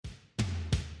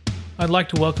I'd like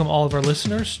to welcome all of our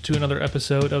listeners to another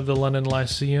episode of the London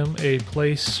Lyceum, a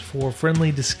place for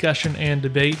friendly discussion and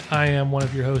debate. I am one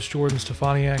of your hosts, Jordan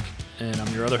Stefaniak. And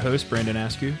I'm your other host, Brandon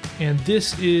Askew. And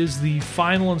this is the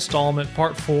final installment,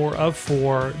 part 4 of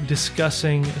 4,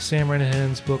 discussing Sam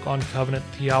Renihan's book on covenant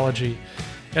theology.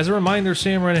 As a reminder,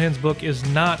 Sam Renihan's book is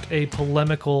not a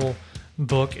polemical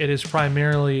book. It is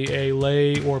primarily a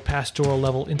lay or pastoral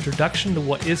level introduction to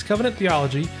what is covenant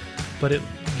theology, but it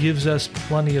gives us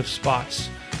plenty of spots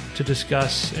to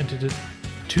discuss and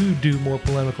to do more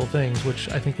polemical things, which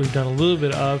I think we've done a little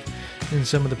bit of in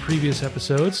some of the previous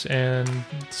episodes, and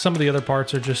some of the other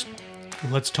parts are just,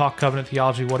 let's talk covenant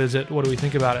theology. What is it? What do we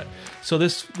think about it? So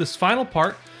this final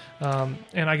part,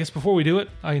 and I guess before we do it,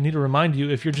 I need to remind you,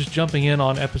 if you're just jumping in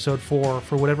on episode 4,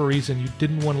 for whatever reason, you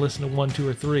didn't want to listen to 1, 2,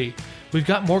 or 3, we've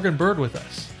got Morgan Bird with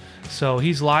us. So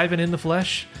he's live and in the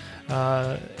flesh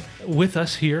with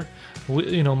us here.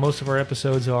 Most of our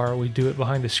episodes we do it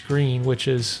behind a screen, which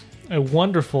is a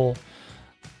wonderful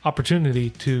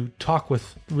opportunity to talk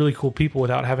with really cool people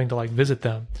without having to visit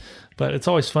them. But it's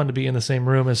always fun to be in the same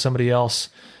room as somebody else.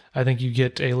 I think you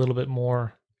get a little bit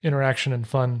more interaction and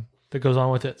fun that goes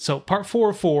on with it. So part 4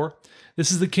 of 4,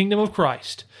 this is the kingdom of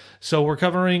Christ. So we're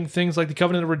covering things like the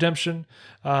covenant of redemption,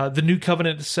 the new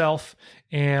covenant itself,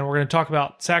 and we're going to talk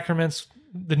about sacraments,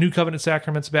 the new covenant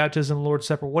sacraments, baptism, Lord's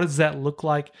Supper. What does that look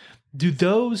like? Do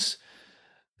those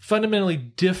fundamentally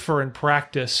differ in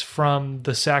practice from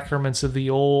the sacraments of the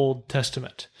Old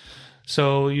Testament?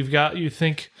 So you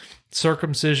think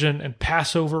circumcision and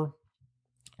Passover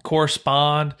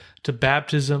correspond to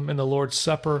baptism and the Lord's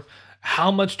Supper. How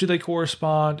much do they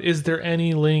correspond? Is there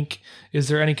any link? Is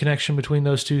there any connection between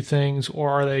those two things, or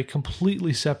are they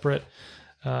completely separate?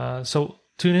 So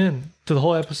tune in to the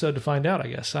whole episode to find out, I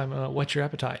guess. I'm whet your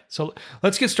appetite. So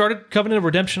let's get started. Covenant of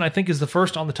Redemption, I think, is the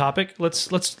first on the topic. Let's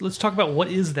talk about what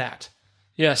is that.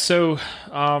 Yeah, so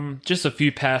just a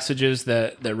few passages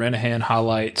that Renihan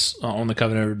highlights on the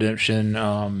covenant of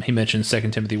redemption. He mentions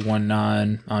 2 Timothy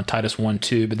 1:9, Titus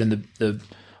 1:2, but then the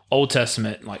Old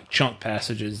Testament chunk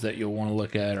passages that you'll want to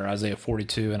look at are Isaiah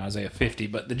 42 and Isaiah 50.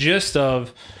 But the gist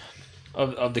of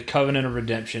the covenant of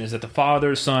redemption is that the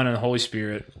Father, Son, and the Holy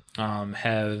Spirit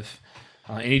have,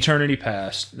 in eternity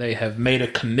past, they have made a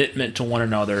commitment to one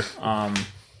another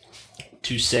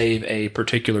to save a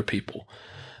particular people.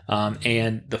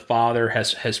 And the Father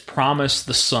has promised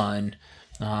the Son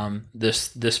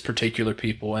this particular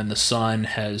people, and the Son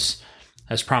has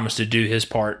promised to do his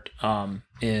part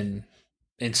in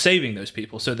saving those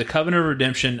people. So the covenant of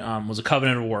redemption was a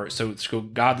covenant of works. So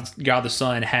God the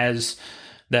Son has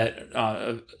that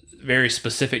very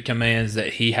specific commands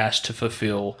that he has to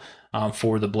fulfill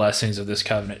for the blessings of this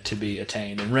covenant to be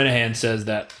attained. And Renihan says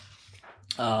that,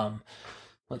 the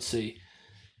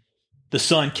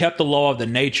Son kept the law of the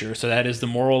nature, so that is the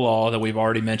moral law that we've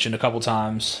already mentioned a couple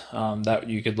times, that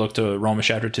you could look to Romans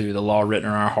chapter 2, the law written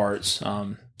in our hearts,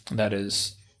 that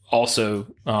is also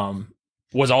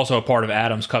was also a part of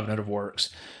Adam's covenant of works.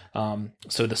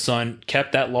 So the Son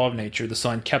kept that law of nature. The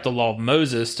Son kept the law of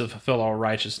Moses to fulfill all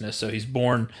righteousness. So he's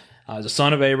born as a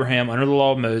son of Abraham under the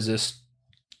law of Moses,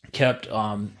 kept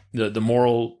the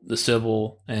moral, the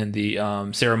civil, and the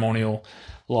ceremonial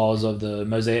laws of the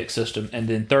Mosaic system. And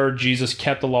then third, Jesus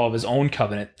kept the law of his own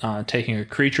covenant, taking a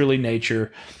creaturely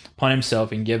nature upon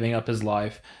himself and giving up his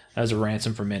life as a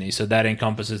ransom for many. So that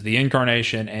encompasses the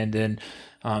incarnation and then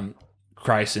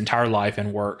Christ's entire life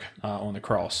and work on the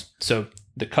cross. So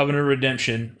the covenant of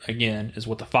redemption, again, is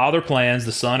what the Father plans,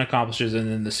 the Son accomplishes, and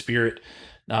then the Spirit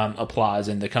applies.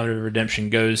 And the covenant of redemption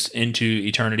goes into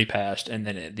eternity past. And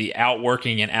then the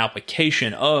outworking and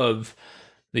application of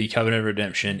the covenant of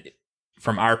redemption,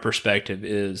 from our perspective,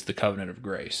 is the covenant of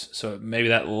grace. So maybe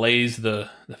that lays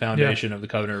the foundation of the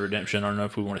covenant of redemption. I don't know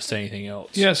if we want to say anything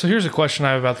else. Yeah, so here's a question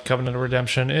I have about the covenant of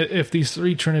redemption. If these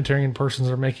three Trinitarian persons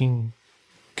are making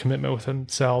commitment with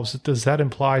themselves, does that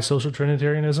imply social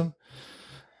Trinitarianism?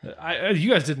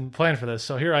 You guys didn't plan for this,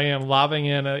 so here I am lobbing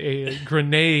in a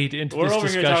grenade into this discussion. We're over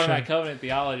here talking about covenant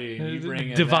theology, and you bring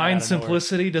in divine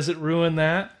simplicity. Does it ruin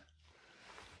that?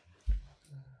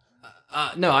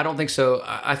 No, I don't think so.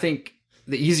 I think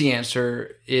the easy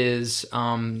answer is...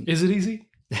 Is it easy?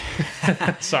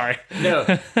 Sorry.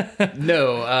 No.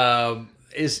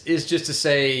 Is just to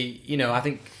say, I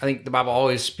think the Bible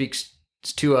always speaks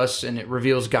to us and it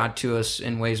reveals God to us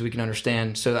in ways we can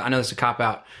understand. So I know that's a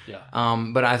cop-out. Yeah.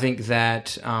 But I think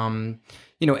that, and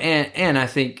I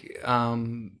think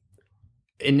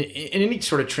in any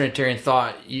sort of Trinitarian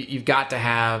thought, you've got to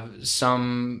have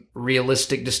some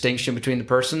realistic distinction between the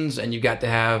persons, and you've got to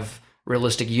have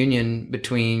realistic union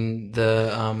between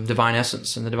the divine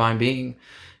essence and the divine being.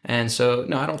 And so,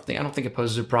 no, I don't think it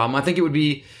poses a problem. I think it would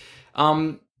be,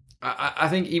 I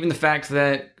think even the fact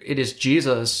that it is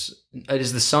Jesus, it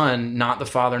is the Son, not the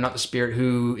Father, not the Spirit,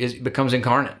 who becomes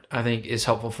incarnate, I think is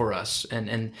helpful for us.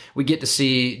 And we get to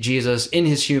see Jesus in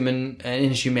his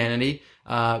humanity,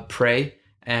 pray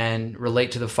and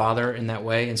relate to the Father in that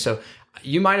way. And so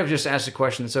you might have just asked a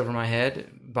question that's over my head.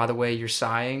 By the way, you're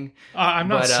sighing. I'm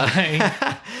not sighing.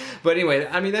 But anyway,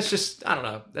 I mean, that's just, I don't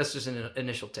know. That's just an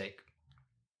initial take.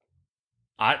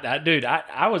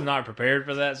 I was not prepared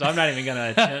for that, so I'm not even going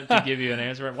to attempt to give you an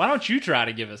answer. Why don't you try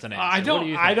to give us an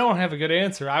answer? I don't have a good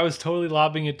answer. I was totally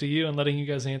lobbing it to you and letting you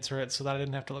guys answer it so that I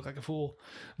didn't have to look like a fool.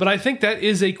 But I think that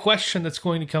is a question that's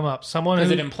going to come up.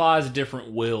 Because it implies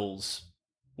different wills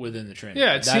within the Trinity.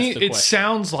 Yeah, it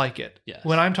sounds like it. Yes.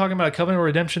 When I'm talking about a covenant of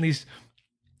redemption, these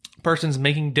persons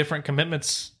making different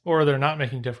commitments, or they're not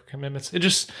making different commitments.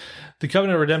 The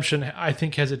covenant of redemption, I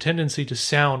think, has a tendency to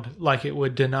sound like it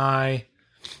would deny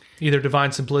either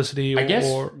divine simplicity I guess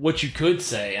what you could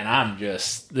say, and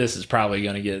this is probably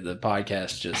going to get the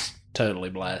podcast just totally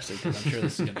blasted, because I'm sure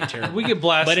this is going to be terrible. We get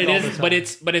blasted but all the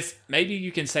time. but it's maybe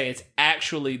you can say it's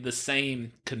actually the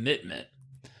same commitment,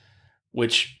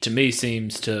 which to me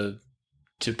seems to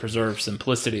preserve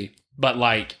simplicity, but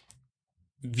like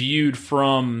viewed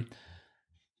from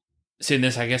seeing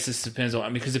this, I guess this depends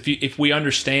on, because if we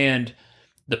understand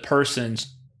the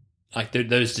persons, like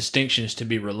those distinctions to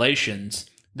be relations,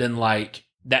 then like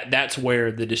that's where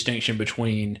the distinction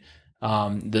between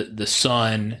the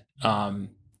Son,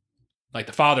 like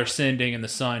the Father sending and the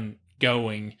Son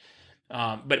going,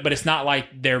 but it's not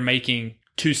like they're making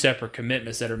two separate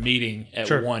commitments that are meeting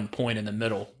at one point in the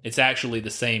middle. It's actually the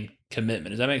same commitment.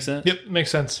 Does that make sense? Yep,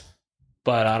 makes sense.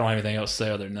 But I don't have anything else to say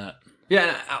other than that.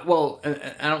 Yeah, well,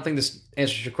 I don't think this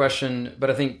answers your question, but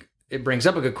I think it brings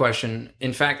up a good question.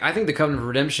 In fact, I think the covenant of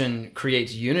redemption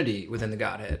creates unity within the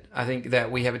Godhead. I think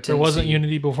that we have a tendency. There wasn't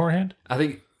unity beforehand? I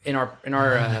think in our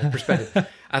perspective,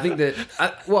 I think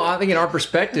in our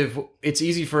perspective, it's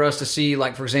easy for us to see,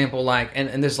 like, for example, like,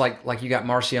 and this, like you got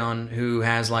Marcion, who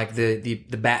has like the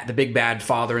big bad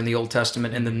father in the Old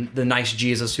Testament, and the nice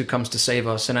Jesus who comes to save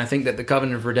us. And I think that the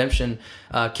covenant of redemption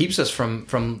keeps us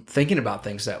from thinking about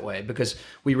things that way, because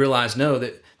we realize, no,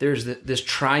 that there's this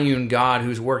triune God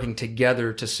who's working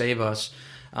together to save us.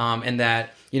 And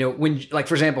that, when, like,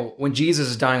 for example, when Jesus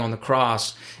is dying on the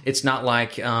cross, it's not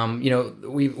like, there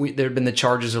have been the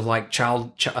charges of like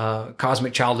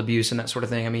cosmic child abuse and that sort of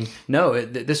thing. I mean, no,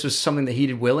 this was something that he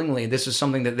did willingly. This is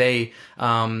something that they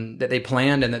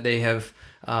planned and that they have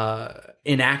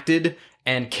enacted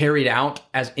and carried out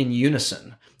as in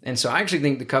unison. And so I actually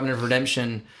think the covenant of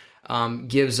redemption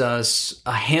gives us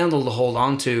a handle to hold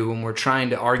on to when we're trying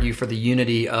to argue for the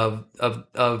unity of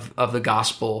the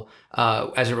gospel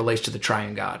as it relates to the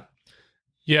triune God.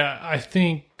 Yeah, I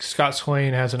think Scott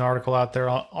Swain has an article out there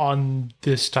on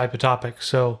this type of topic,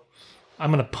 so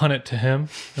I'm going to punt it to him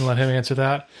and let him answer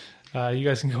that. You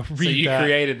guys can go read that. So you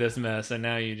created this mess, and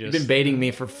now you've been baiting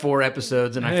me for 4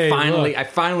 episodes, and I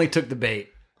finally took the bait.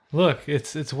 Look,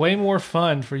 it's way more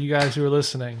fun for you guys who are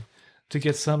listening to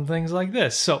get some things like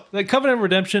this. So the covenant of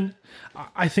redemption,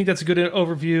 I think that's a good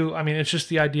overview. I mean, it's just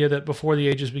the idea that before the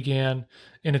ages began,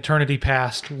 in eternity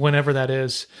past, whenever that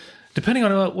is, depending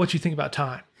on what you think about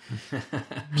time,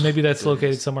 maybe that's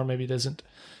located somewhere, maybe it isn't,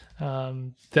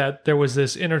 that there was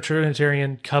this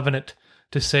inter-Trinitarian covenant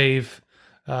to save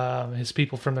his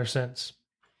people from their sins.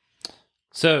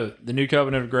 So the new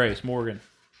covenant of grace, Morgan,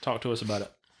 talk to us about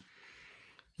it.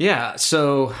 Yeah,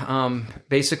 so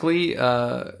basically,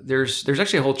 there's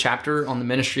actually a whole chapter on the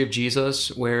ministry of Jesus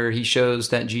where he shows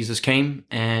that Jesus came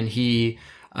and he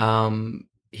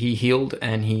healed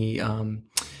and he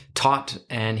taught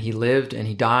and he lived and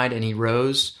he died and he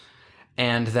rose,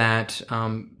 and that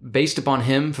based upon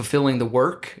him fulfilling the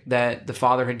work that the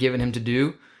Father had given him to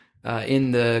do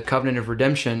in the covenant of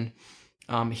redemption,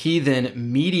 he then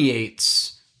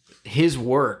mediates his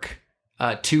work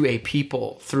to a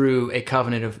people through a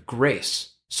covenant of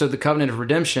grace. So the covenant of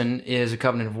redemption is a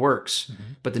covenant of works,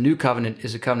 but the new covenant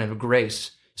is a covenant of grace.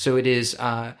 So it is,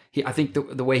 I think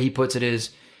the way he puts it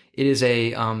is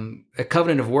a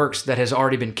covenant of works that has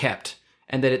already been kept,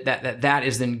 and that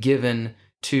is then given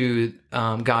to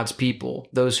God's people,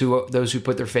 those who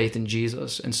put their faith in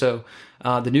Jesus. And so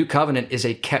the new covenant is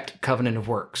a kept covenant of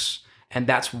works. And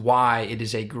that's why it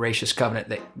is a gracious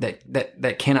covenant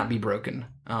that cannot be broken.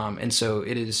 And so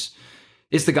it's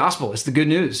the gospel. It's the good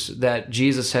news that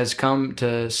Jesus has come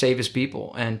to save his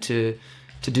people and to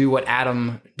do what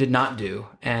Adam did not do,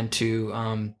 and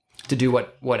to do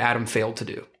what Adam failed to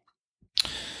do.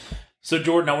 So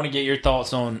Jordan, I want to get your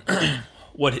thoughts on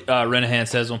what Renihan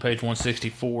says on page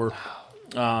 164.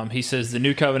 He says the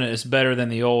new covenant is better than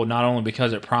the old, not only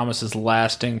because it promises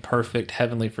lasting, perfect,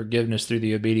 heavenly forgiveness through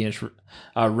the obedience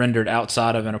rendered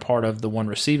outside of and a part of the one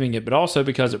receiving it, but also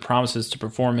because it promises to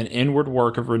perform an inward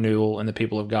work of renewal in the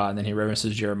people of God. And then he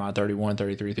references Jeremiah 31,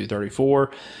 33 through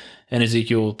 34, and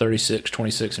Ezekiel 36,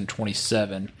 26, and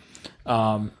 27.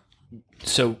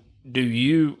 So do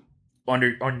you,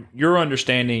 on your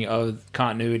understanding of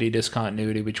continuity,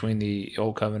 discontinuity between the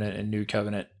old covenant and new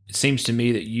covenant, it seems to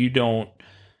me that you don't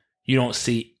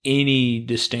see any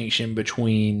distinction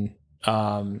between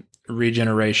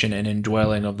regeneration and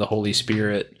indwelling of the Holy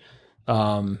Spirit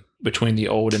between the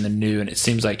old and the new, and it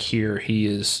seems like here he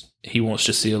wants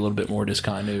to see a little bit more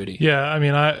discontinuity. Yeah, I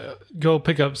mean, I go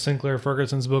pick up Sinclair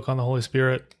Ferguson's book on the Holy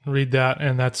Spirit, read that,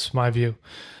 and that's my view.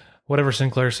 Whatever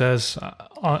Sinclair says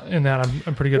in that,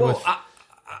 I'm pretty good with.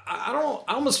 I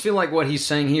almost feel like what he's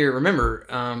saying here. Remember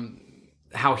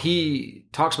how he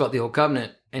talks about the old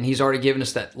covenant, and he's already given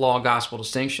us that law gospel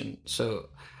distinction. So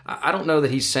I don't know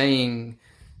that he's saying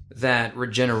that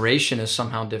regeneration is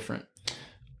somehow different.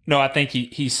 No, I think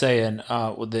he's saying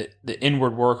the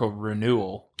inward work of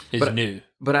renewal is new.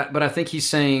 But I think he's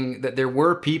saying that there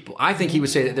were people. I think he would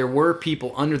say that there were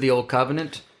people under the old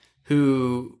covenant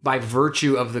who, by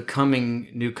virtue of the coming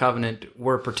new covenant,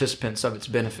 were participants of its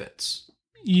benefits.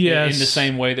 Yes, in the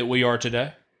same way that we are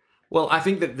today. Well, I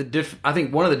think that I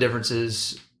think one of the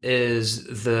differences is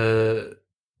the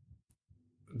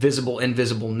visible,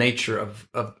 invisible nature of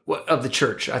the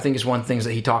church. I think is one of the things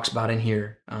that he talks about in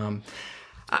here.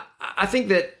 I think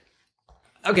that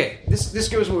this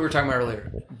goes to what we were talking about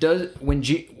earlier. When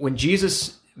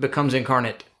Jesus becomes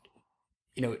incarnate,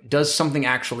 does something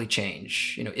actually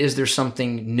change? Is there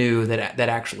something new that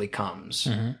actually comes?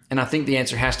 Mm-hmm. And I think the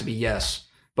answer has to be yes.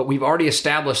 But we've already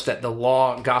established that the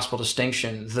law gospel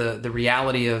distinction, the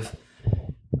reality of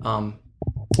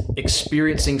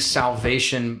experiencing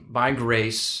salvation by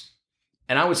grace,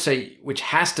 and I would say which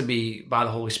has to be by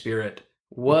the Holy Spirit,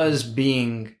 was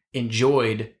being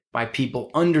enjoyed by people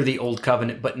under the old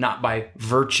covenant, but not by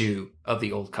virtue of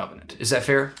the old covenant. Is that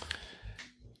fair?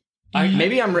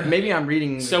 Maybe I'm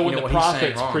reading. So when the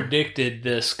prophets predicted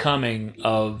this coming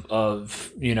of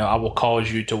I will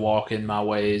cause you to walk in my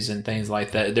ways and things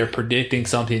like that, they're predicting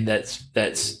something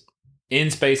that's in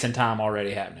space and time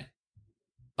already happening.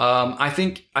 I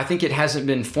think it hasn't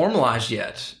been formalized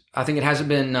yet. I think it hasn't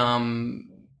been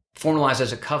formalized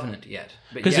as a covenant yet.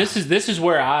 Because this is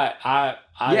where I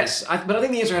yes, but I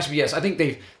think the answer has to be yes. I think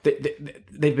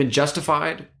they've been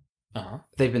justified. Uh-huh.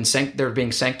 They're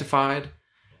being sanctified.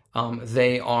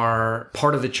 They are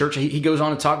part of the church. He goes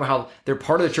on to talk about how they're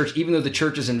part of the church, even though the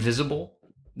church is invisible.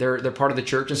 They're part of the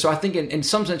church, and so I think in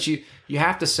some sense you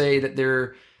have to say that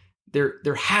there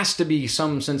has to be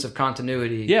some sense of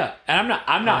continuity. Yeah, and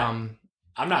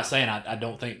I'm not saying I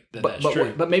don't think that's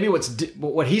true. But maybe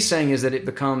what he's saying is that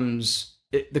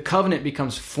the covenant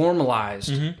becomes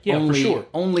formalized. Mm-hmm. Yeah, for sure.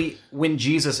 Only when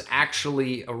Jesus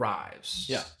actually arrives.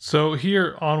 Yeah. So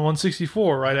here on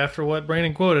 164, right after what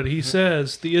Brandon quoted, he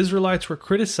says, the Israelites were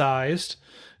criticized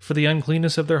for the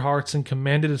uncleanness of their hearts and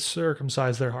commanded to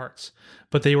circumcise their hearts.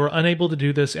 But they were unable to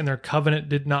do this, and their covenant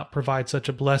did not provide such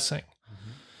a blessing.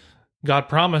 Mm-hmm. God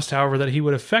promised, however, that he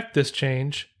would effect this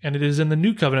change, and it is in the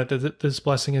new covenant that this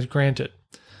blessing is granted.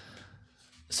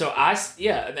 So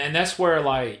and that's where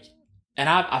and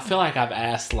I feel like I've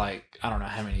asked I don't know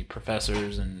how many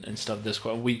professors and stuff this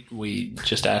question. We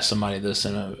just asked somebody this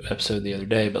in an episode the other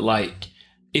day, but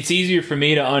it's easier for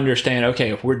me to understand,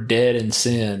 okay, if we're dead in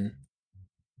sin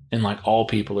and all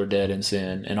people are dead in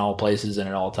sin in all places and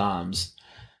at all times,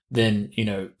 then,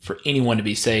 for anyone to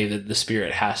be saved, that the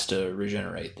Spirit has to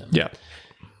regenerate them. Yeah.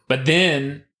 But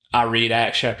then I read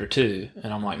Acts chapter 2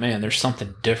 and I'm like, man, there's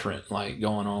something different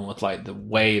going on with the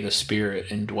way the Spirit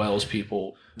indwells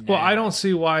people. Well, I don't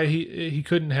see why he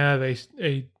couldn't have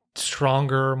a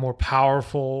stronger, more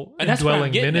powerful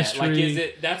indwelling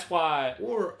ministry. That's why,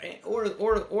 or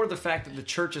the fact that the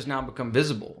church has now become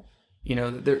visible.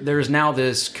 There is now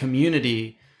this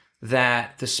community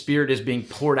that the Spirit is being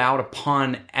poured out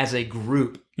upon as a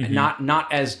group, mm-hmm. and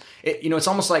not as it's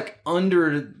almost like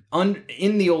under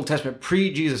in the Old Testament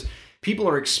pre-Jesus, people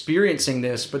are experiencing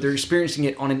this, but they're experiencing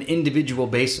it on an individual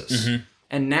basis. Mm-hmm.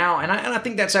 And now, and I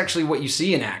think that's actually what you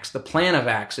see in Acts. The plan of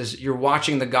Acts is you're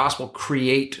watching the gospel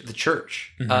create the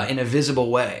church mm-hmm. in a visible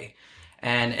way,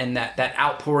 and that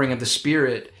outpouring of the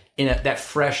Spirit that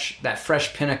fresh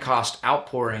Pentecost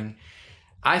outpouring,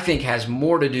 I think, has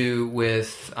more to do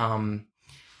with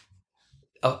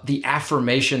the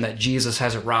affirmation that Jesus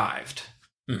has arrived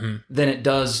mm-hmm. than it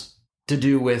does to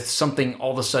do with something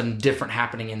all of a sudden different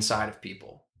happening inside of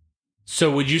people. So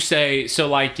would you say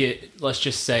like let's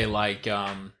just say like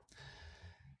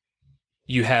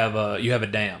you have a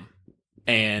dam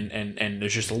and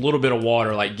there's just a little bit of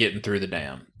water like getting through the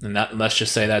dam, and that, let's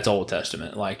just say that's Old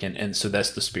Testament, like, and so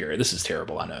that's the Spirit. This is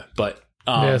terrible, I know, but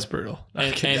yeah, it's brutal.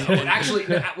 Actually,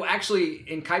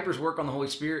 in Kuyper's work on the Holy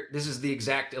Spirit, this is the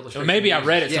exact illustration. Maybe I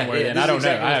read it somewhere. Then I don't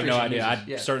know. I have no idea.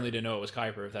 I certainly didn't know it was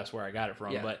Kuyper if that's where I got it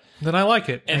from. But then I like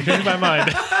it. And changed my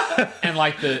mind. And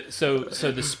like so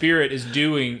the Spirit is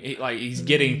doing, like, he's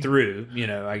getting through,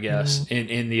 I guess,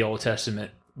 in the Old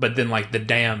Testament. But then like the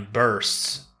dam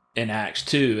bursts in Acts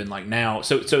 2, and like now,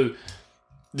 so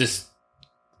this.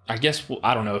 I guess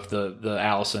I don't know if the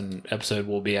Allison episode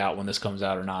will be out when this comes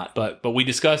out or not, but we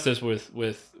discussed this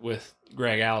with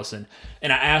Greg Allison,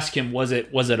 and I asked him, was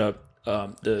it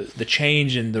the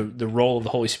change in the role of the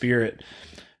Holy Spirit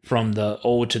from the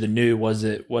old to the new, was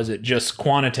it just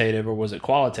quantitative or was it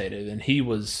qualitative? And he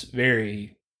was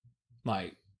very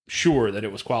like sure that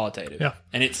it was qualitative. Yeah.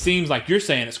 And it seems like you're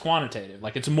saying it's quantitative,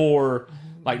 like it's more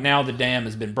like now the dam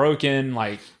has been broken,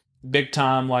 like big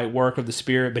time, like work of the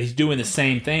Spirit, but he's doing the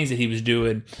same things that he was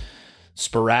doing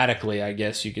sporadically, I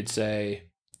guess you could say,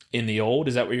 in the old.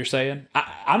 Is that what you're saying?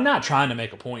 I'm not trying to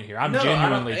make a point here. I'm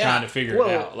genuinely trying to figure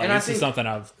it out. Like, this is something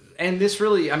I've... And this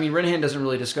really, I mean, Renihan doesn't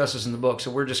really discuss this in the book,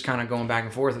 so we're just kind of going back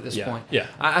and forth at this point. Yeah.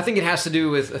 I think it has to do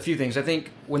with a few things. I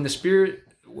think when the Spirit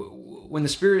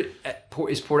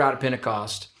is poured out at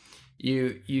Pentecost,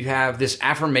 you have this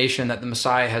affirmation that the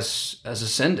Messiah has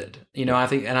ascended. I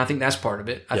think that's part of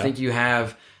it. I think you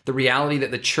have the reality that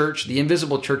the church, the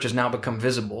invisible church, has now become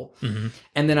visible. Mm-hmm.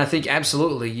 And then I think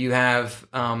absolutely you have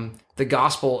the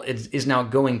gospel is now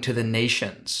going to the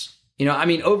nations.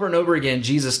 Over and over again,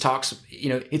 Jesus talks,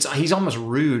 he's almost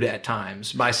rude at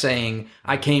times by saying,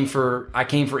 I came for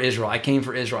Israel. I came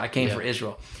for Israel. I came for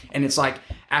Israel. And it's like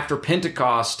after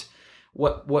Pentecost,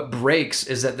 what breaks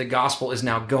is that the gospel is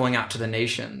now going out to the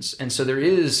nations. And so there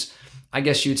is, I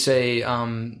guess you'd say,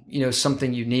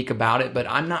 something unique about it, but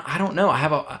I don't know.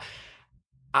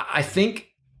 I think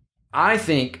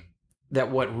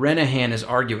that what Renihan is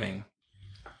arguing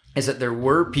is that there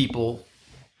were people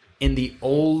in the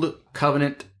old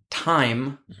covenant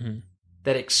time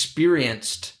that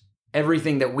experienced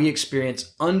everything that we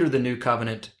experience under the new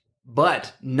covenant,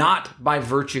 but not by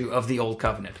virtue of the old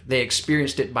covenant. They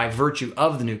experienced it by virtue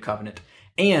of the new covenant,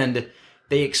 and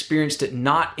they experienced it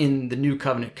not in the new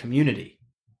covenant community.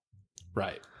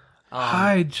 Right.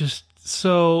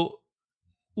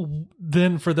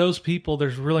 Then for those people,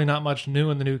 there's really not much new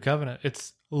in the new covenant.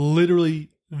 It's literally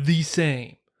the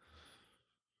same.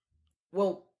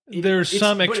 Well, there's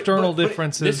some external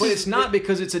differences, but it's not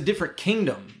because it's a different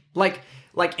kingdom. Like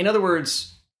in other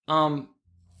words,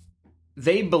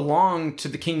 they belong to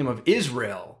the kingdom of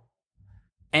Israel,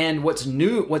 and what's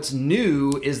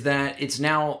new is that it's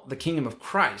now the kingdom of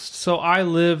Christ. So I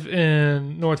live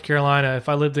in North Carolina. If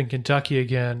I lived in Kentucky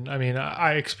again,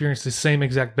 I experienced the same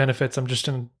exact benefits. I'm just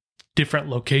in a different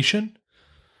location.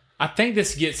 I think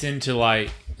this gets into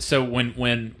like, so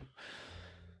when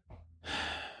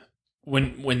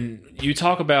you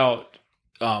talk about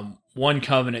one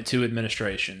covenant, two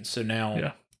administrations, so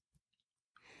now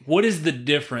what is the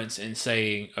difference in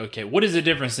saying, okay, what is the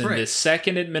difference in this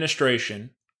second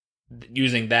administration,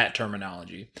 using that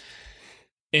terminology,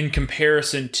 in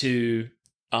comparison to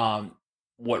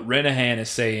what Renihan is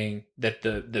saying, that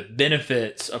the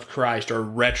benefits of Christ are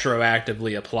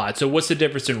retroactively applied? So what's the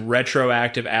difference in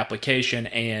retroactive application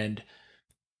and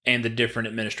the different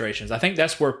administrations? I think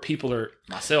that's where people are,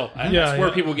 that's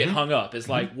where people get hung up. It's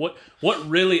like, what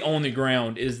really on the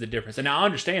ground is the difference? And now I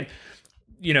understand,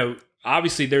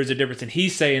 obviously there's a difference, and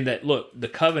he's saying that, look,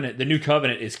 the new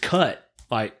covenant is cut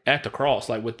like at the cross,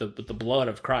 like with the blood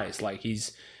of Christ, like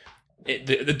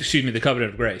the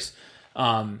covenant of grace.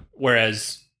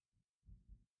 Whereas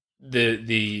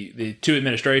the two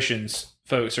administrations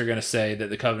folks are going to say that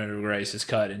the covenant of grace is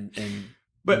cut in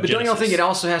But don't y'all think it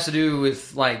also has to do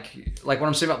with like what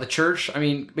I'm saying about the church?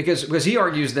 Because he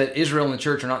argues that Israel and the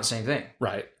church are not the same thing,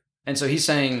 right? And so he's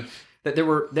saying that there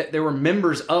were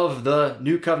members of the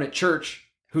New Covenant church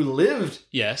who lived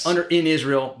in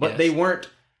Israel, but they weren't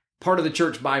part of the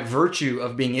church by virtue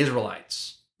of being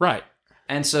Israelites, right?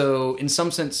 And so, in some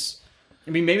sense,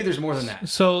 maybe there's more than that.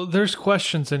 So there's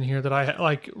questions in here that I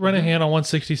like. Renihan on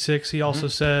 166. He also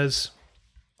says,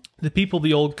 the people of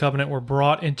the Old Covenant were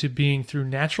brought into being through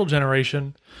natural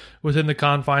generation within the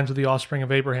confines of the offspring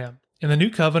of Abraham. In the New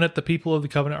Covenant, the people of the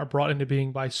covenant are brought into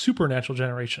being by supernatural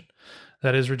generation,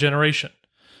 that is, regeneration.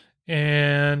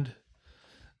 And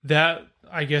that,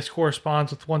 I guess,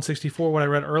 corresponds with 164, what I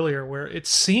read earlier, where it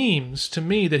seems to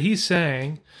me that he's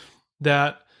saying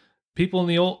that people in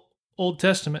the Old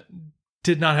Testament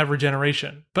did not have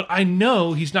regeneration. But I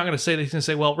know he's not going to say that. He's going to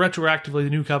say, well, retroactively, the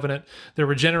new covenant, they're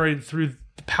regenerated through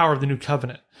the power of the new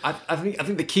covenant. I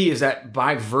think the key is that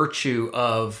by virtue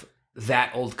of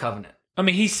that old covenant. I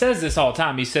mean, he says this all the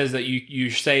time. He says that you're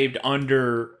saved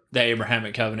under the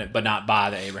Abrahamic covenant, but not by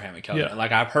the Abrahamic covenant. Yeah.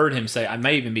 Like I've heard him say, I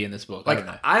may even be in this book. Like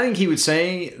I think he would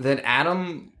say that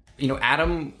Adam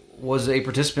was a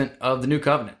participant of the new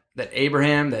covenant. That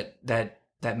Abraham,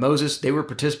 that Moses, they were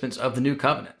participants of the new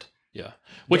covenant. Yeah,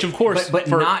 which of course, but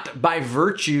not by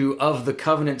virtue of the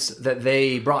covenants that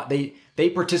they brought. They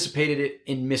participated it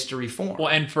in mystery form. Well,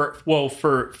 and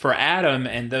for Adam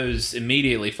and those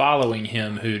immediately following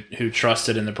him who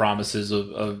trusted in the promises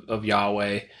of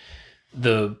Yahweh,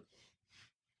 the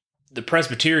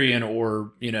Presbyterian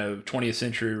or 20th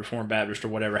century Reformed Baptist or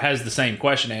whatever has the same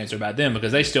question to answer about them,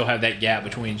 because they still have that gap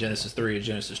between Genesis 3 and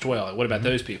Genesis 12. Like, what about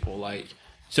those people? Like,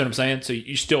 see what I'm saying? So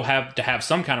you still have to have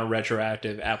some kind of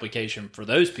retroactive application for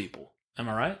those people. Am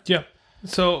I right? Yeah.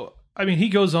 So, I mean, he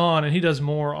goes on and he does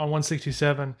more on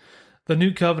 167. The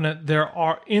new covenant, there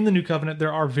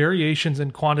are variations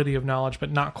in quantity of knowledge, but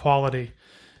not quality.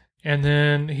 And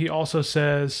then he also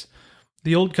says,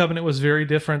 the old covenant was very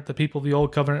different. The people of the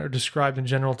old covenant are described in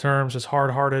general terms as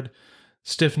hard-hearted,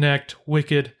 stiff-necked,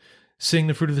 wicked. Seeing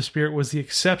the fruit of the Spirit was the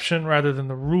exception rather than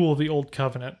the rule of the old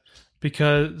covenant.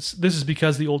 Because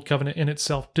the old covenant in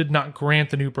itself did not grant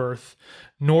the new birth,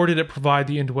 nor did it provide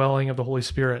the indwelling of the Holy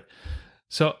Spirit.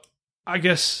 So, I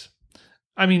guess,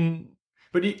 I mean...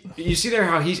 But you see there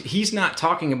how he's not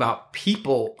talking about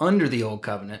people under the old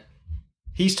covenant.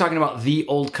 He's talking about the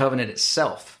old covenant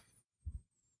itself.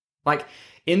 Like,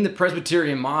 in the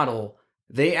Presbyterian model,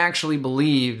 they actually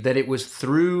believe that it was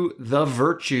through the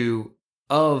virtue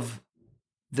of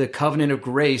the covenant of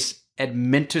grace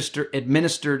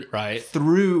administered right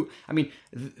through, I mean,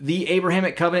 the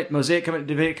Abrahamic covenant, Mosaic covenant,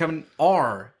 Davidic covenant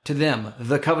are to them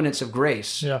the covenants of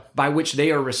grace by which they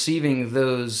are receiving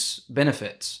those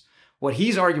benefits. What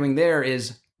he's arguing there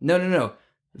is, no.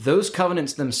 Those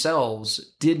covenants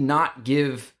themselves did not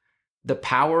give the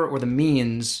power or the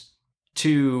means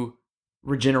to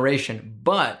regeneration,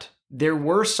 but there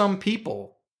were some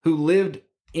people who lived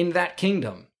in that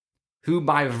kingdom who,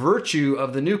 by virtue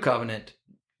of the new covenant,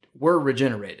 were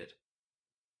regenerated.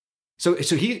 So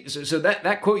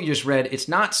that quote you just read, it's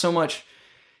not so much,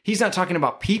 he's not talking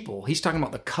about people, he's talking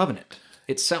about the covenant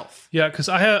itself. Yeah, because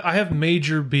I have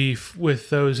major beef with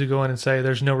those who go in and say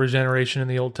there's no regeneration in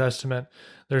the Old Testament,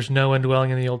 there's no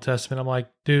indwelling in the Old Testament. I'm like,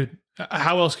 dude,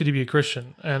 how else could you be a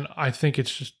Christian? And I think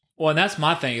it's just... Well, and that's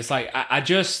my thing. It's like,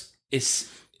 it's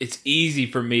easy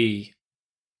for me,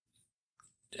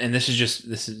 and this is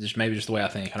just maybe just the way I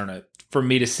think, I don't know, for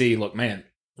me to see, look, man,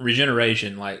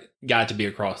 regeneration, like, got to be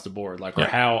across the board. Like, or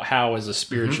how is a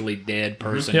spiritually dead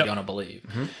person going to believe?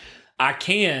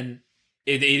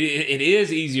 It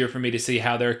is easier for me to see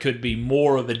how there could be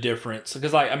more of a difference,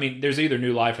 because, like, I mean, there's either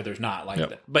new life or there's not.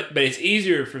 Like, but it's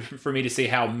easier for me to see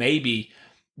how maybe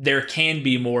there can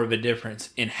be more of a difference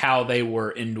in how they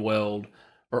were indwelled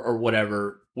or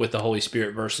whatever with the Holy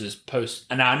Spirit versus post.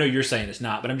 And I know you're saying it's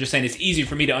not, but I'm just saying it's easy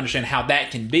for me to understand how that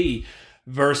can be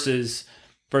versus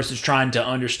trying to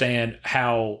understand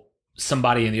how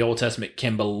somebody in the Old Testament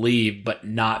can believe but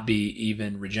not be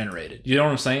even regenerated. You know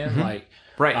what I'm saying? Like,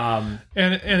 right.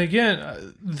 And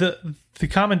again, the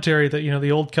commentary that,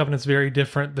 the Old Covenant's very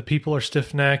different. The people are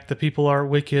stiff-necked. The people are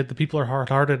wicked. The people are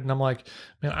hard-hearted. And I'm like,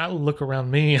 man, I look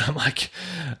around me and I'm like,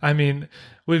 I mean,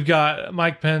 we've got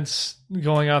Mike Pence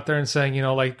going out there and saying,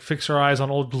 like, fix our eyes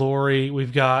on Old Glory.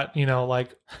 We've got,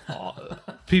 like,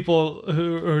 people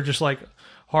who are just like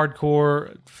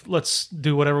hardcore, let's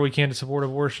do whatever we can to support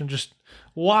abortion. Just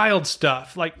wild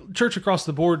stuff. Like, church across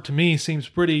the board to me seems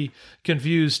pretty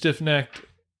confused, stiff-necked,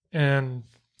 and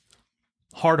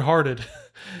hard-hearted.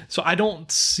 So I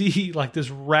don't see like this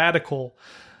radical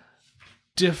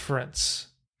difference.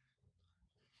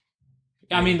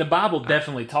 I mean, the Bible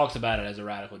definitely talks about it as a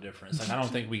radical difference. Like, I don't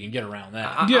think we can get around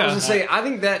that. I was going to say, I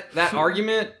think that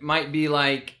argument might be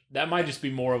like... That might just be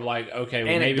more of like, okay,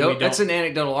 well, maybe we don't... That's an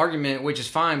anecdotal argument, which is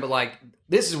fine, but like,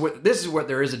 this is what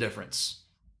there is a difference.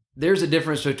 There's a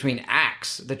difference between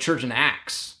Acts, the church in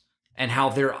Acts, and how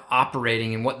they're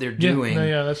operating and what they're doing.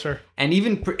 Yeah, that's fair. And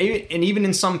even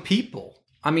in some people,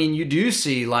 I mean, you do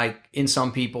see like in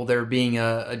some people there being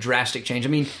a drastic change. I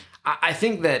mean, I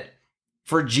think that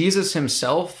for Jesus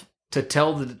himself to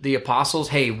tell the apostles,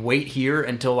 "Hey, wait here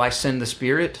until I send the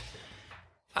Spirit,"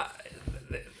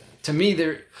 to me,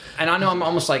 there. And I know I'm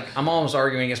almost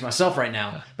arguing against myself right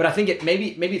now, but I think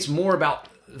maybe it's more about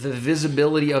the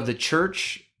visibility of the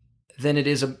church than it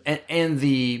is and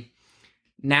the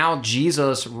now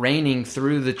Jesus reigning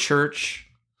through the church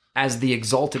as the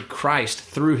exalted Christ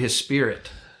through his Spirit.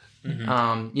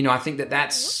 I think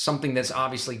that's something that's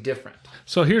obviously different.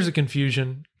 So here's the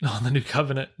confusion on the new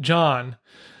covenant. John's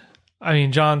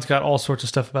got all sorts of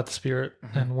stuff about the Spirit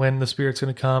and when the Spirit's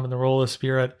going to come and the role of the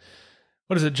Spirit.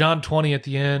 What is it? John 20 at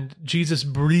the end, Jesus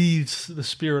breathes the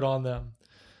Spirit on them.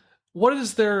 What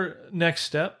is their next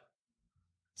step?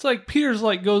 It's like Peter's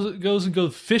like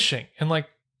goes fishing and like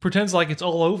pretends like it's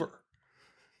all over.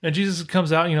 And Jesus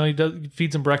comes out, he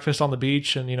feeds them breakfast on the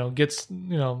beach and, gets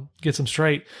them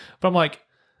straight. But I'm like,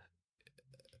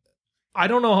 I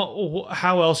don't know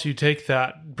how else you take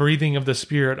that breathing of the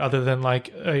Spirit other than like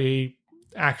a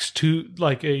Acts 2,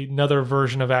 like another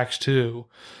version of Acts 2.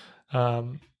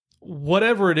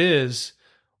 Whatever it is,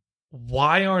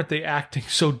 why aren't they acting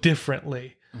so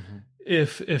differently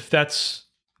if that's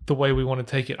the way we want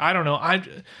to take it? I don't know.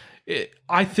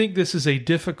 I think this is a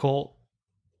difficult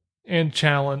and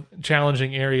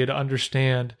challenging area to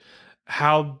understand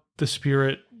how the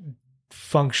Spirit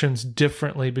functions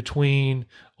differently between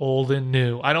old and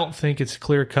new. I don't think it's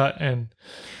clear cut.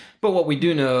 But what we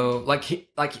do know,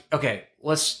 okay,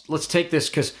 let's take this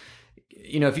because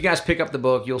if you guys pick up the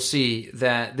book, you'll see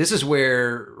that this is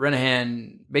where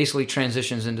Renihan basically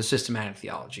transitions into systematic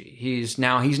theology. He's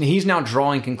now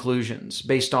drawing conclusions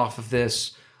based off of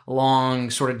this long,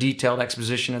 sort of detailed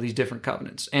exposition of these different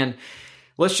covenants. And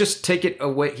let's just take it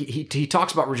away. He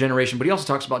talks about regeneration, but he also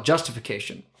talks about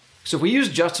justification. So if we use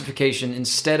justification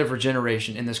instead of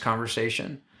regeneration in this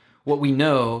conversation, what we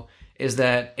know is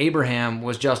that Abraham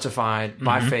was justified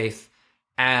by faith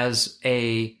as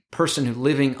a person who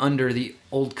living under the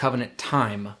old covenant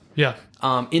time. Yeah.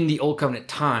 In the old covenant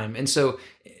time. And so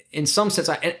in some sense,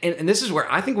 and this is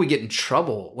where I think we get in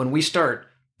trouble when we start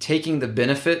taking the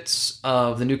benefits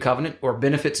of the new covenant or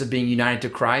benefits of being united to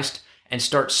Christ and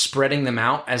start spreading them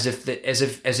out as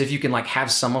if you can like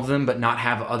have some of them but not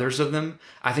have others of them.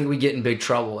 I think we get in big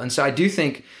trouble. And so I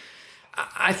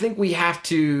think we have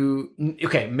to,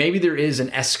 okay, maybe there is an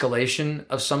escalation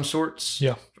of some sorts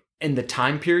in the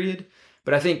time period,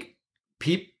 but I think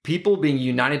people being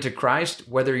united to Christ,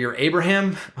 whether you're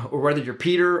Abraham or whether you're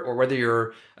Peter or whether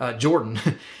you're Jordan,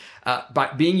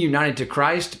 by being united to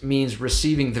Christ means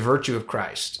receiving the virtue of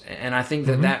Christ. And I think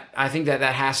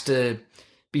that has to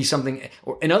be something,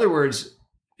 or in other words,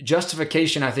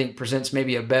 justification, I think, presents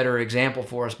maybe a better example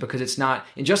for us because it's not,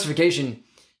 in justification,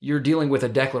 you're dealing with a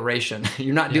declaration.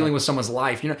 You're not dealing with someone's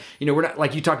life. We're not,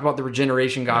 like you talked about the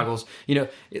regeneration goggles,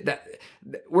 that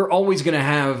we're always going to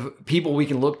have people we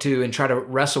can look to and try to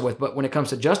wrestle with. But when it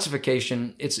comes to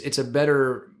justification, it's a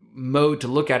better mode to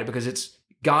look at it because it's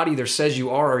God either says you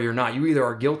are or you're not. You either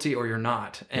are guilty or you're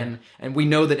not. And we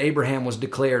know that Abraham was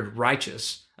declared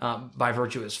righteous by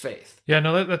virtue of his faith. Yeah,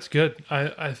 no, that's good.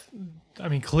 I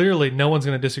mean, clearly no one's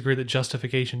going to disagree that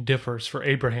justification differs for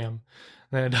Abraham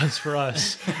than it does for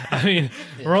us. I mean,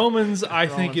 Romans, I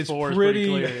think is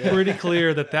pretty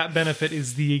clear that benefit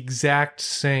is the exact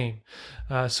same.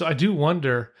 So I do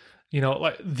wonder,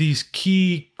 like these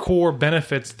key core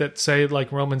benefits that say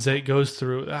like Romans 8 goes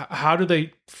through, how do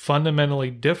they fundamentally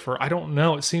differ? I don't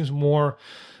know. It seems more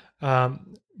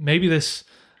maybe this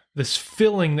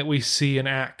filling that we see in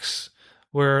Acts,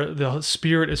 where the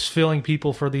Spirit is filling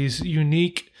people for these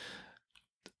unique,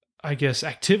 I guess,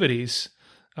 activities.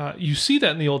 You see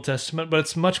that in the Old Testament, but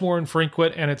it's much more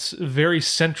infrequent and it's very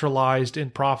centralized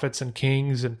in prophets and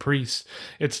kings and priests.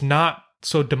 It's not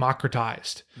so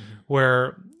democratized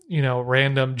where,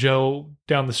 random Joe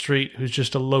down the street who's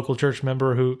just a local church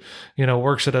member who,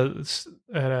 works at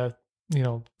a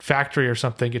factory or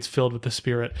something gets filled with the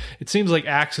Spirit. It seems like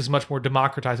Acts is much more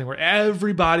democratizing where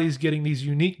everybody's getting these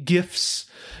unique gifts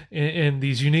in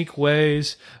these unique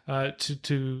ways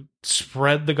to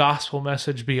spread the gospel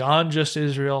message beyond just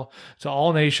Israel to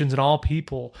all nations and all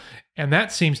people. And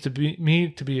that seems to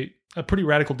be a pretty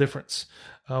radical difference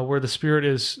where the Spirit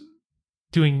is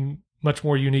doing much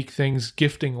more unique things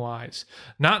gifting wise.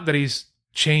 Not that he's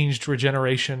changed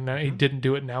regeneration. He didn't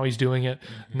do it. Now he's doing it.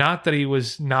 Not that he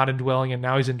was not indwelling and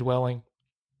now he's indwelling,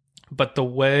 but the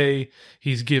way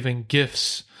he's giving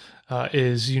gifts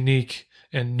is unique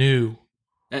and new.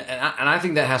 And I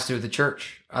think that has to do with the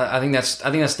church. I think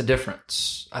that's the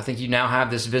difference. I think you now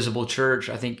have this visible church.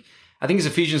 I think it's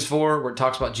Ephesians 4 where it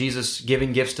talks about Jesus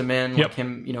giving gifts to men, like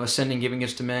him, ascending, giving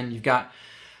gifts to men. You've got,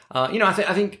 I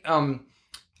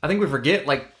think we forget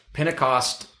like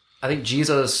Pentecost. I think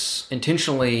Jesus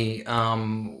intentionally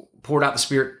poured out the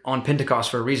Spirit on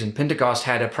Pentecost for a reason. Pentecost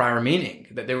had a prior meaning,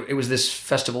 that it was this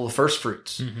festival of first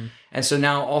fruits. And so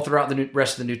now all throughout the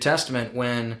rest of the New Testament,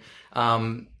 when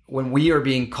when we are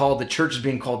being called, the church is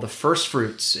being called the first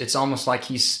fruits. It's almost like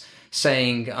he's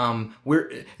saying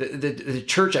the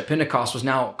church at Pentecost was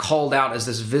now called out as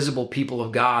this visible people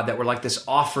of God that were like this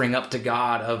offering up to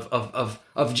God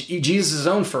of Jesus'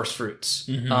 own first fruits.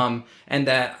 Mm-hmm. And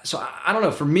that, so I don't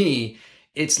know, for me,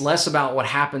 it's less about what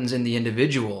happens in the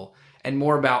individual and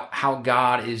more about how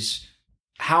God has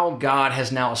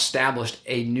now established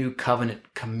a new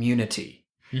covenant community.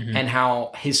 Mm-hmm. And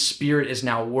how his Spirit is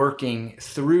now working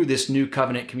through this new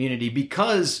covenant community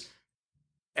because,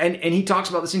 and he talks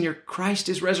about this in here, Christ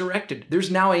is resurrected.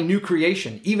 There's now a new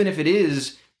creation, even if it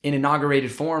is in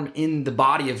inaugurated form in the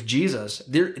body of Jesus.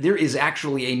 There is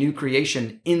actually a new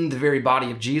creation in the very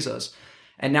body of Jesus.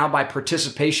 And now by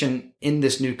participation in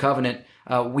this new covenant,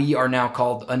 we are now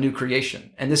called a new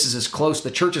creation. And this is as close,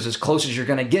 the church is as close as you're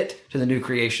going to get to the new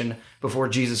creation before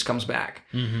Jesus comes back.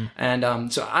 Mm-hmm.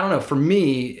 And so I don't know, for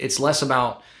me, it's less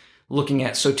about looking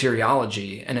at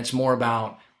soteriology and it's more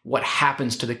about what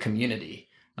happens to the community.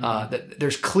 That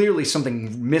there's clearly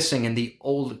something missing in the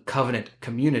old covenant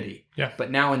community. Yeah.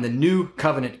 But now in the new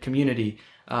covenant community,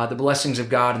 the blessings of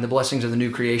God and the blessings of the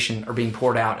new creation are being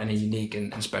poured out in a unique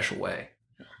and special way.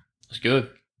 That's good.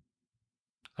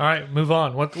 All right, move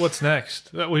on. What's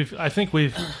next? I think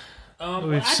we've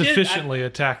sufficiently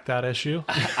attacked that issue.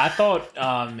 I thought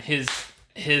his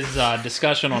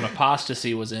discussion on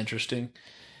apostasy was interesting,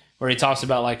 where he talks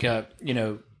about like a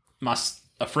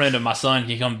friend of my son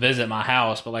can come visit my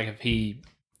house, but like if he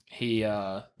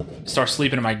starts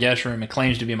sleeping in my guest room and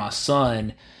claims to be my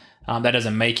son, that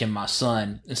doesn't make him my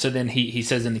son. And so then he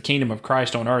says, in the kingdom of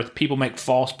Christ on earth, people make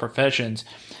false professions,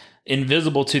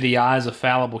 invisible to the eyes of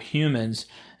fallible humans,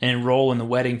 and enroll in the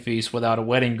wedding feast without a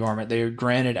wedding garment. They are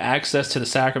granted access to the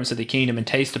sacraments of the kingdom and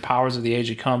taste the powers of the age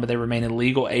to come, but they remain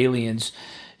illegal aliens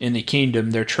in the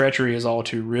kingdom. Their treachery is all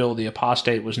too real. The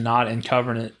apostate was not in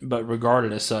covenant, but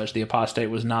regarded as such. The apostate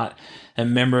was not a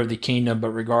member of the kingdom, but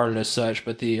regarded as such.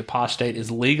 But the apostate is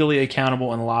legally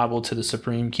accountable and liable to the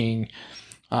supreme king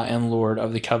and Lord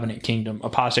of the covenant kingdom.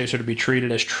 Apostates are to be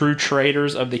treated as true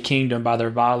traitors of the kingdom by their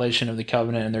violation of the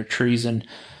covenant and their treason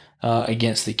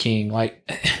against the king. Like,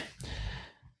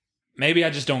 maybe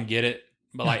I just don't get it,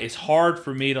 but like, it's hard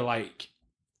for me to like,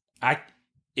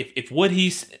 if what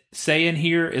he's saying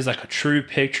here is like a true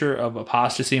picture of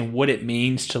apostasy and what it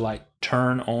means to like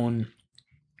turn on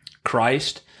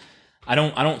Christ, I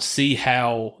don't see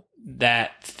how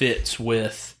that fits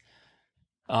with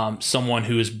someone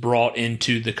who is brought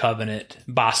into the covenant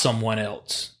by someone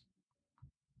else.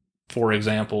 For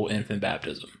example, infant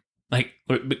baptism. Like,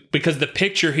 because the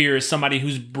picture here is somebody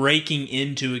who's breaking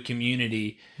into a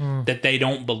community that they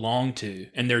don't belong to,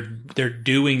 and they're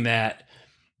doing that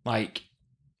like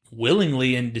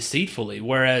willingly and deceitfully.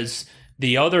 Whereas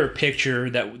the other picture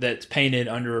that's painted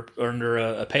under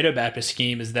a paedobaptist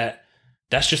scheme is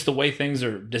that's just the way things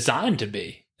are designed to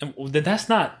be, and that's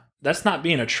not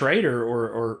being a traitor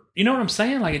or you know what I'm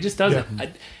saying? Like, it just doesn't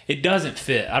it doesn't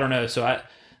fit. I don't know. So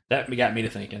that got me to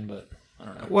thinking, but I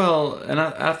don't know. Well, and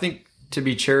I think to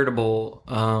be charitable,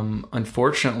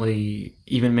 unfortunately,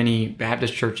 even many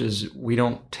Baptist churches, we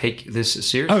don't take this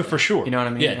seriously. Oh, for sure. You know what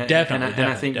I mean? Yeah, definitely.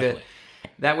 And I think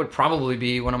that would probably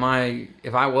be one of my,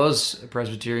 if I was a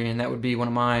Presbyterian, that would be one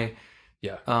of my,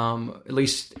 at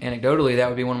least anecdotally, that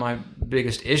would be one of my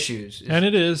biggest issues. And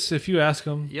it is, if you ask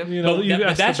them. Yep. You know,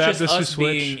 but that's just us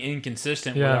being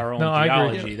inconsistent with our own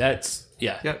theology. Agree. That's,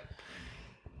 Yep.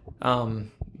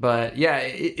 But yeah,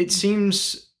 it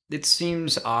seems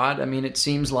odd. I mean, it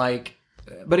seems like,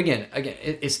 but again,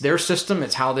 it's their system.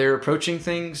 It's how they're approaching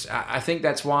things. I think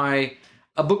that's why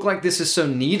a book like this is so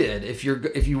needed. If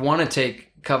you want to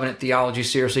take covenant theology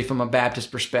seriously from a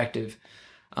Baptist perspective,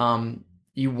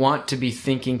 you want to be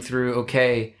thinking through,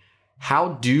 okay,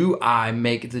 how do I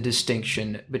make the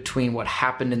distinction between what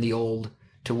happened in the old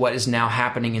to what is now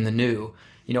happening in the new?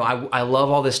 You know, I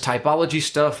love all this typology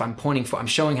stuff. I'm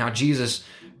showing how Jesus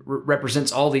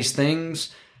represents all these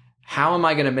things. How am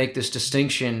I going to make this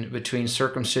distinction between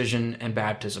circumcision and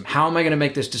baptism? How am I going to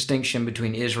make this distinction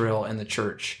between Israel and the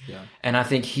church? Yeah. And I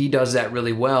think he does that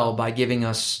really well by giving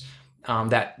us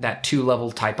that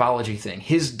two-level typology thing.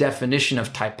 His definition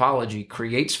of typology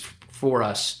creates for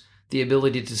us the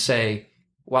ability to say,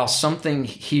 while something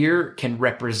here can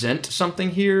represent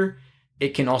something here,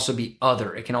 it can also be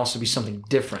other. It can also be something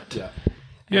different. Yeah.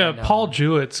 And, Paul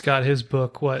Jewett's got his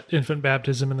book, Infant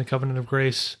Baptism and the Covenant of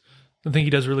Grace. I think he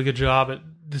does a really good job at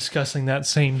discussing that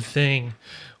same thing,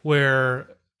 where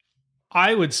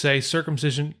I would say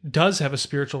circumcision does have a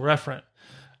spiritual referent,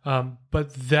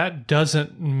 but that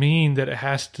doesn't mean that it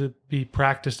has to be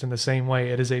practiced in the same way.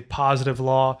 It is a positive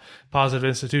law, positive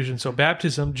institution. So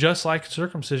baptism, just like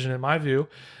circumcision, in my view,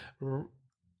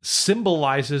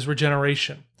 symbolizes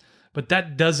regeneration, but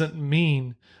that doesn't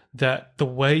mean that the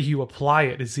way you apply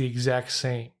it is the exact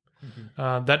same.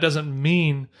 That doesn't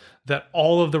mean that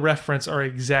all of the reference are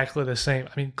exactly the same.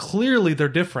 I mean, clearly they're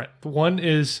different. One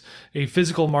is a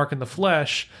physical mark in the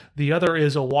flesh. The other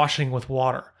is a washing with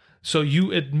water. So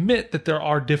you admit that there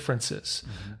are differences.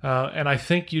 And I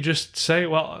think you just say,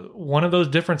 well, one of those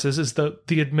differences is the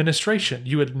administration.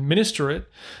 You administer it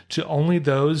to only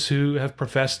those who have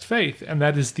professed faith. And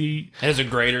that is the a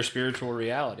greater spiritual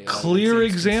reality. clear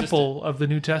example of the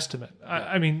New Testament.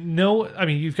 I mean,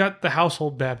 you've got the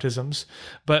household baptisms,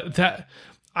 but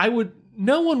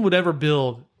no one would ever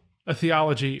build a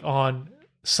theology on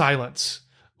silence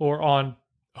or on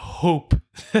hope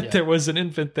that there was an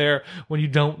infant there when you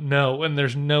don't know and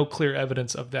there's no clear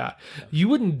evidence of that. You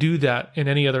wouldn't do that in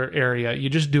any other area. You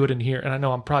just do it in here. And I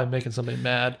know I'm probably making somebody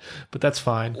mad, but that's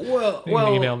fine. You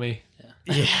can email me.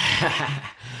 Yeah.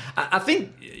 I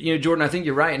think, Jordan, I think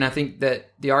you're right. And I think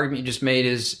that the argument you just made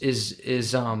is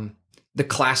the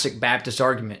classic Baptist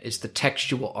argument. It's the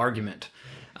textual argument.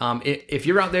 If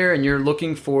you're out there and you're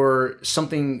looking for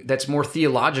something that's more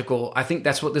theological, I think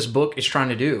that's what this book is trying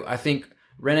to do. I think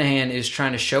Renihan is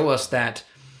trying to show us that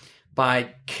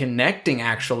by connecting,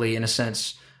 actually, in a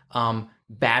sense,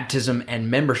 baptism and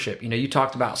membership. You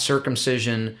talked about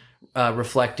circumcision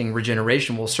reflecting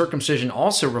regeneration. Well, circumcision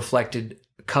also reflected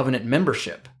covenant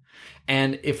membership.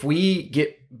 And if we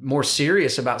get more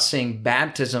serious about seeing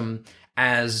baptism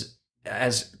as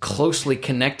closely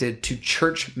connected to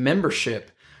church membership,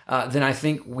 then I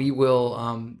think we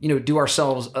will, do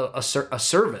ourselves a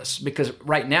service. Because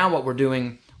right now, what we're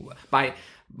doing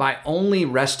by only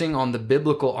resting on the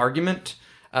biblical argument,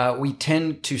 we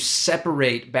tend to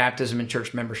separate baptism and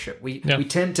church membership. We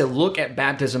tend to look at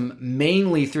baptism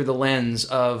mainly through the lens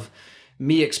of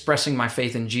me expressing my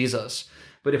faith in Jesus.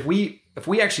 But if we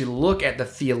actually look at the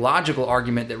theological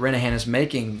argument that Renihan is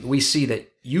making, we see that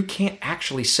you can't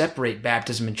actually separate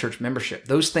baptism and church membership.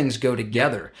 Those things go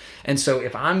together. And so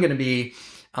if I'm going to be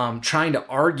trying to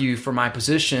argue for my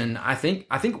position, I think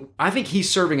he's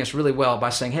serving us really well by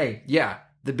saying, hey, yeah,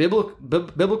 the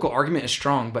biblical argument is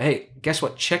strong, but hey, guess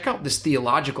what? Check out this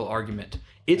theological argument.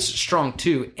 It's strong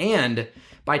too. And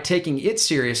by taking it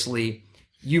seriously,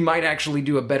 you might actually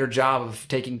do a better job of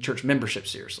taking church membership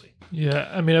seriously. Yeah,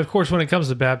 I mean, of course, when it comes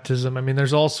to baptism, I mean,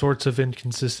 there's all sorts of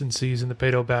inconsistencies in the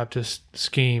Paedo-Baptist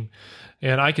scheme.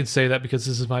 And I can say that because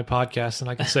this is my podcast and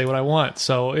I can say what I want.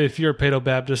 So if you're a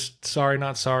Paedo-Baptist, sorry,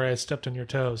 not sorry, I stepped on your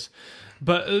toes.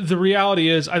 But the reality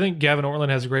is, I think Gavin Ortlund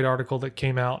has a great article that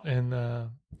came out in the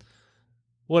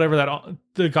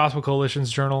Gospel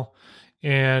Coalition's journal.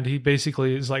 And he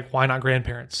basically is like, why not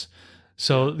grandparents?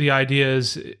 So the idea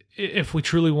is, if we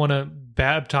truly want to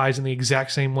baptize in the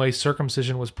exact same way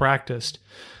circumcision was practiced,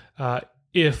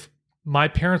 if my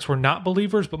parents were not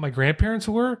believers, but my grandparents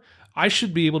were, I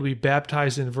should be able to be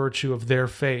baptized in virtue of their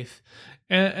faith.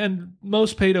 And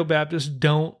most Paedo-Baptists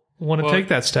don't want to take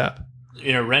that step.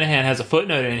 Renihan has a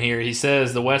footnote in here. He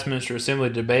says the Westminster Assembly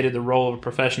debated the role of a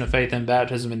profession of faith in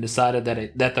baptism and decided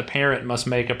that the parent must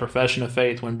make a profession of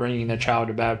faith when bringing their child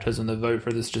to baptism. The vote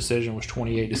for this decision was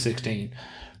 28-16.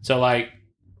 So,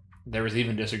 there was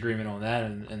even disagreement on that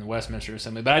in the Westminster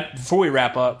Assembly. But before we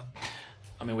wrap up,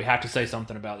 I mean, we have to say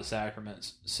something about the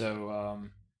sacraments. So,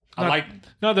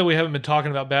 not that we haven't been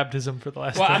talking about baptism for the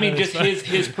last. Well, 10 minutes, just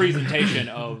his presentation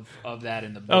of that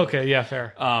in the book. Okay, yeah,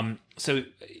 fair. So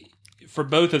for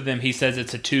both of them, he says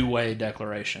it's a two-way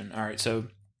declaration. All right, so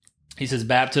he says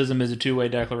baptism is a two-way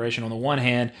declaration. On the one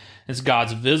hand, it's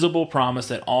God's visible promise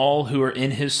that all who are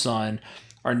in His Son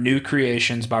are new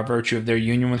creations by virtue of their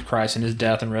union with Christ in His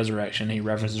death and resurrection. He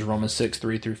references Romans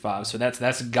 6:3-5. So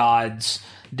that's God's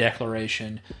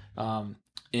declaration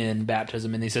in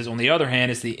baptism. And he says, on the other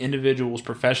hand, it's the individual's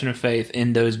profession of faith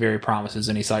in those very promises.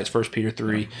 And he cites 1 Peter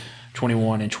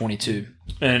 3:21 and 22.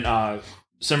 And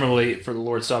similarly, for the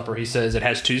Lord's Supper, he says it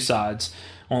has two sides.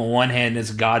 On the one hand,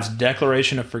 it's God's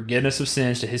declaration of forgiveness of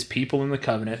sins to His people in the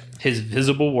covenant, His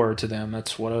visible word to them.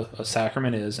 That's what a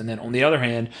sacrament is. And then on the other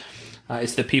hand,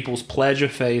 it's the people's pledge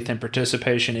of faith and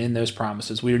participation in those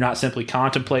promises. We do not simply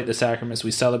contemplate the sacraments,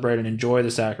 we celebrate and enjoy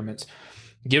the sacraments.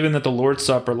 Given that the Lord's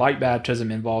Supper, like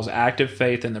baptism, involves active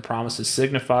faith in the promises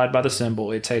signified by the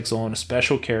symbol, it takes on a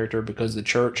special character because the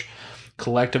Church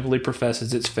collectively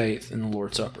professes its faith in the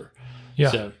Lord's Supper. Yeah,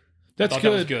 so, that's good.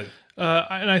 That was good.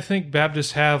 And I think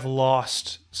Baptists have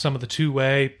lost some of the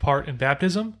two-way part in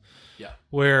baptism. Yeah,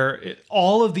 where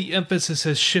all of the emphasis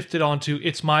has shifted onto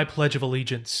it's my pledge of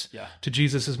allegiance to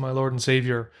Jesus as my Lord and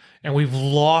Savior. And we've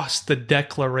lost the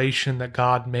declaration that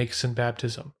God makes in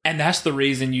baptism. And that's the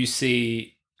reason you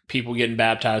see people getting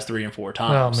baptized 3 and 4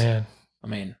 times. Oh, man. I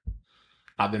mean,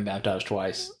 I've been baptized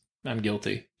twice. I'm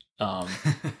guilty.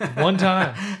 One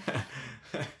time.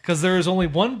 Because there is only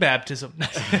one baptism.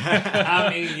 I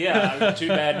mean, yeah. Too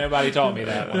bad nobody taught me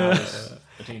that when I was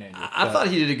a teenager. I thought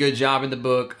he did a good job in the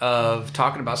book of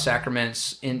talking about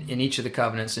sacraments in each of the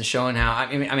covenants and showing how.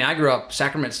 I mean, I grew up.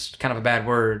 Sacraments kind of a bad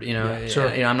word, you know. Yeah,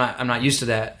 sure. You know, I'm not used to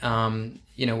that.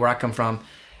 You know, where I come from,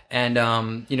 and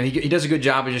you know, he does a good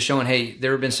job of just showing, hey,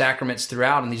 there have been sacraments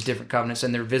throughout in these different covenants,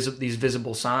 and they're these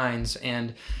visible signs,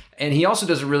 and he also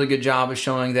does a really good job of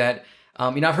showing that.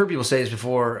 You know, I've heard people say this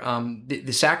before.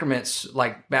 The sacraments,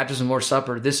 like baptism, Lord's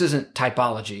Supper, this isn't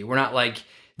typology. We're not like,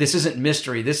 this isn't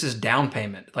mystery. This is down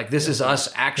payment. Like, this is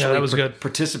us actually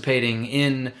participating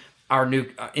in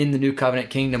in the new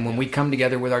covenant kingdom. When we come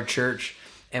together with our church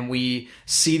and we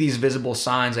see these visible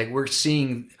signs, like we're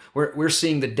seeing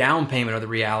the down payment of the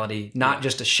reality, not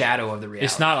just a shadow of the reality.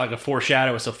 It's not like a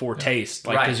foreshadow; it's a foretaste.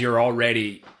 Like, because you're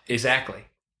already exactly.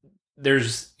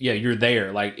 You're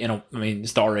there. Like, I mean,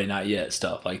 it's the already not yet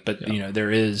stuff. Like, but you know,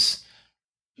 there is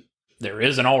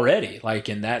an already. Like,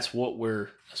 and that's what we're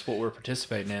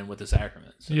participating in with the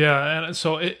sacraments. Yeah, and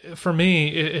so for me,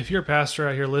 if you're a pastor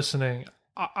out here listening,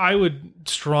 I would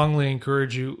strongly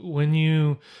encourage you, when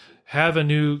you have a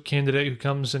new candidate who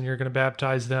comes and you're going to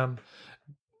baptize them,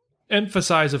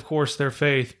 emphasize, of course, their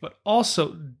faith, but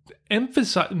also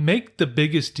make the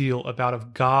biggest deal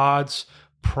of God's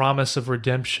promise of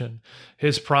redemption,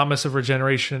 his promise of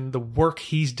regeneration, the work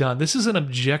he's done. This is an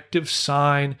objective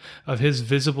sign of his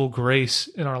visible grace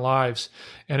in our lives.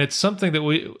 And it's something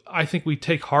that I think we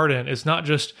take heart in. It's not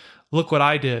just, look what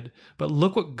I did, but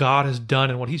look what God has done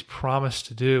and what he's promised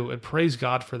to do, and praise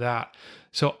God for that.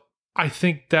 So I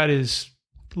think that is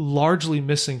largely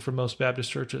missing from most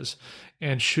Baptist churches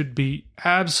and should be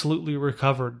absolutely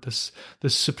recovered. The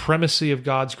supremacy of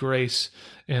God's grace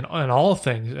in all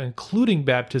things, including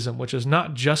baptism, which is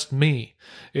not just me.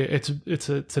 It's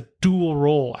a dual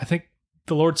role. I think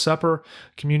the Lord's Supper,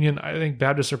 communion, I think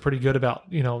Baptists are pretty good about,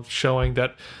 you know, showing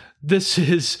that this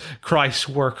is Christ's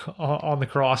work on the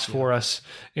cross for us,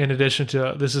 in addition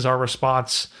to this is our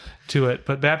response to it.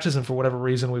 But baptism, for whatever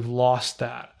reason, we've lost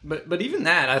that. But even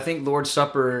that, I think Lord's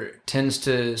Supper tends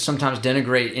to sometimes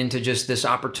denigrate into just this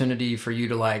opportunity for you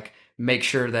to like make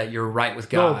sure that you're right with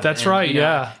God. Oh, that's right. You know,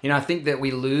 yeah. You know, I think that we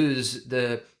lose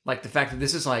the fact that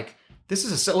this is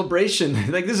a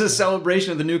celebration. Like, this is a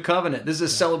celebration of the new covenant. This is a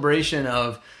celebration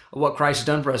of what Christ has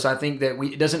done for us. I think that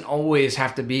it doesn't always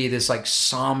have to be this like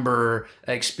somber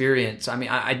experience. I mean,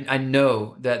 I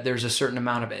know that there's a certain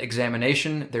amount of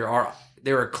examination. There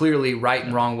are clearly right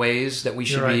and wrong ways that we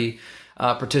should be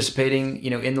participating,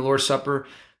 you know, in the Lord's Supper.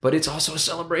 But it's also a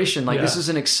celebration. Like, this is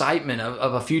an excitement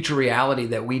of a future reality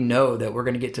that we know that we're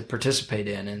going to get to participate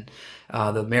in, and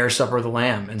the marriage supper of the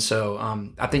Lamb. And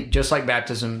so I think just like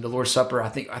baptism, the Lord's Supper, I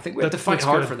think we have to fight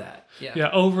hard for that.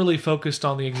 Yeah, overly focused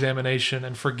on the examination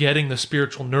and forgetting the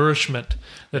spiritual nourishment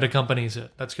that accompanies it.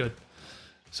 That's good.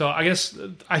 So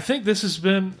I think this has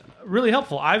been really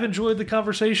helpful. I've enjoyed the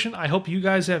conversation. I hope you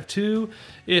guys have too.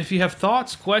 If you have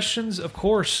thoughts, questions, of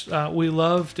course, we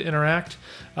love to interact.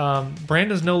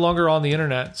 Brandon's no longer on the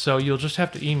internet, so you'll just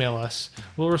have to email us.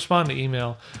 We'll respond to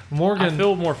email. Morgan, I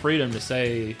feel more freedom to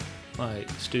say like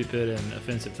stupid and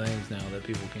offensive things now that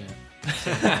people can't.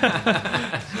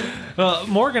 Well,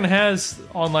 Morgan has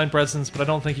online presence, but I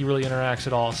don't think he really interacts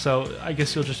at all. So I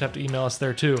guess you'll just have to email us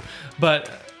there too. But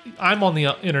I'm on the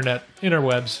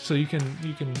interwebs, so you can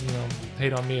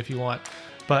hate on me if you want.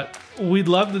 But we'd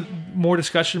love more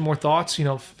discussion, more thoughts. You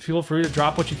know, feel free to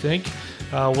drop what you think.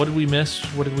 What did we miss?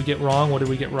 What did we get wrong? What did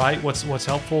we get right? What's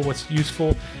helpful? What's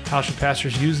useful? How should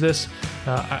pastors use this?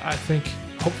 I think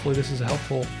hopefully this is a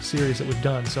helpful series that we've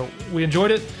done. So we enjoyed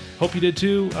it. Hope you did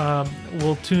too.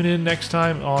 We'll tune in next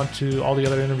time on to all the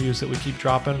other interviews that we keep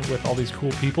dropping with all these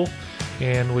cool people.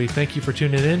 And we thank you for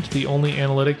tuning in to the only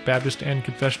analytic, Baptist, and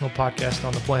confessional podcast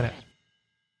on the planet.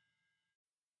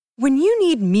 When you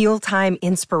need mealtime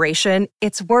inspiration,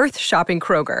 it's worth shopping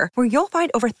Kroger, where you'll find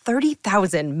over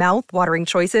 30,000 mouth-watering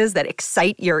choices that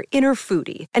excite your inner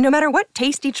foodie. And no matter what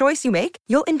tasty choice you make,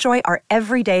 you'll enjoy our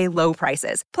everyday low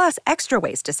prices, plus extra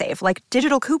ways to save, like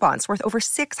digital coupons worth over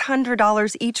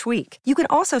 $600 each week. You can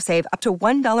also save up to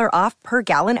 $1 off per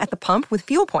gallon at the pump with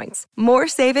fuel points. More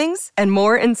savings and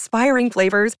more inspiring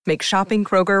flavors make shopping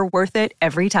Kroger worth it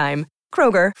every time.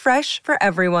 Kroger, fresh for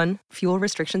everyone. Fuel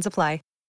restrictions apply.